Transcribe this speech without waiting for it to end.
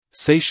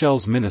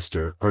Seychelles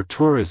Minister for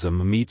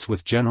Tourism meets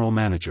with general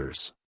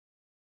managers.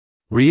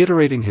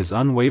 Reiterating his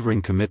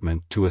unwavering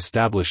commitment to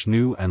establish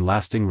new and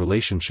lasting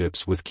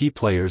relationships with key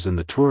players in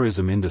the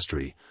tourism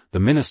industry, the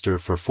Minister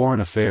for Foreign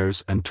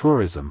Affairs and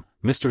Tourism,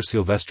 Mr.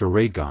 Sylvestre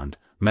Radegonde,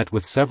 met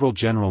with several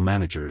general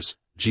managers,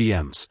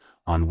 GMs,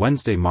 on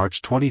Wednesday,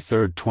 March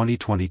 23,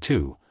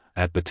 2022,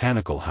 at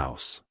Botanical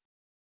House.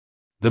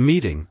 The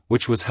meeting,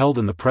 which was held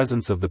in the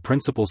presence of the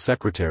Principal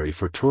Secretary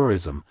for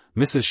Tourism,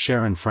 Mrs.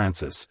 Sharon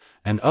Francis,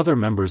 and other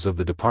members of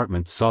the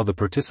department, saw the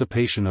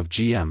participation of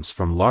GMs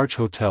from large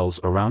hotels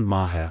around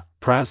Mahe,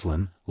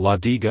 Praslin, La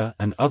Diga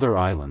and other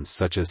islands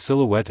such as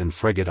Silhouette and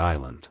Frégate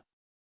Island.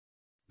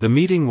 The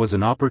meeting was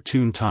an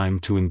opportune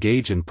time to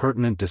engage in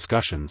pertinent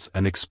discussions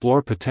and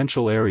explore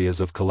potential areas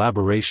of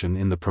collaboration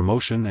in the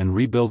promotion and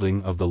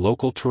rebuilding of the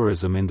local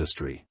tourism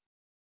industry.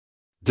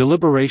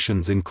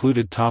 Deliberations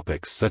included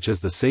topics such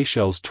as the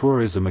Seychelles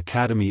Tourism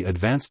Academy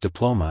Advanced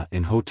Diploma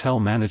in Hotel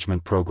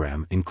Management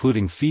program,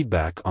 including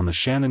feedback on the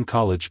Shannon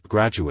College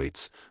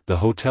graduates, the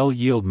hotel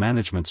yield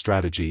management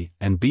strategy,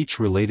 and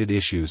beach-related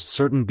issues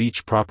certain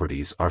beach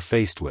properties are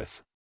faced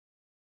with.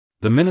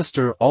 The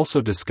minister also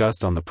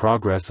discussed on the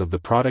progress of the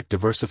product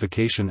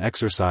diversification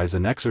exercise,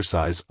 an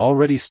exercise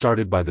already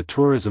started by the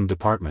tourism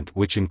department,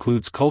 which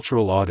includes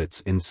cultural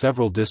audits in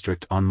several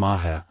districts on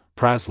Mahe,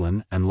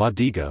 Praslin and La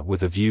Diga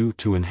with a view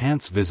to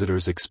enhance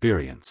visitors'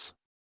 experience.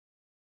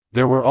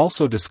 There were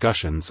also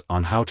discussions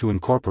on how to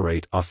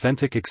incorporate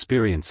authentic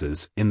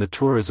experiences in the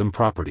tourism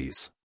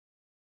properties.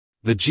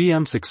 The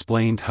GMs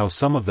explained how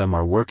some of them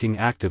are working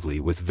actively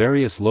with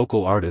various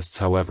local artists.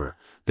 However,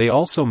 they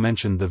also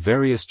mentioned the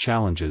various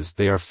challenges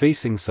they are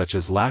facing, such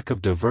as lack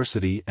of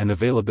diversity and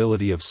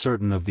availability of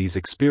certain of these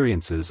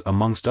experiences,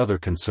 amongst other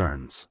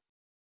concerns.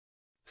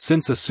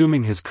 Since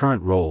assuming his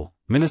current role,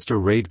 Minister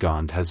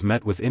Radegonde has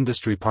met with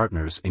industry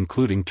partners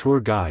including tour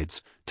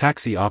guides,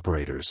 taxi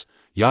operators,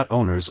 yacht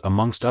owners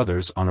amongst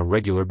others on a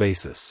regular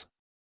basis.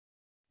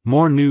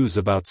 More news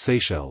about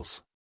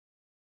Seychelles.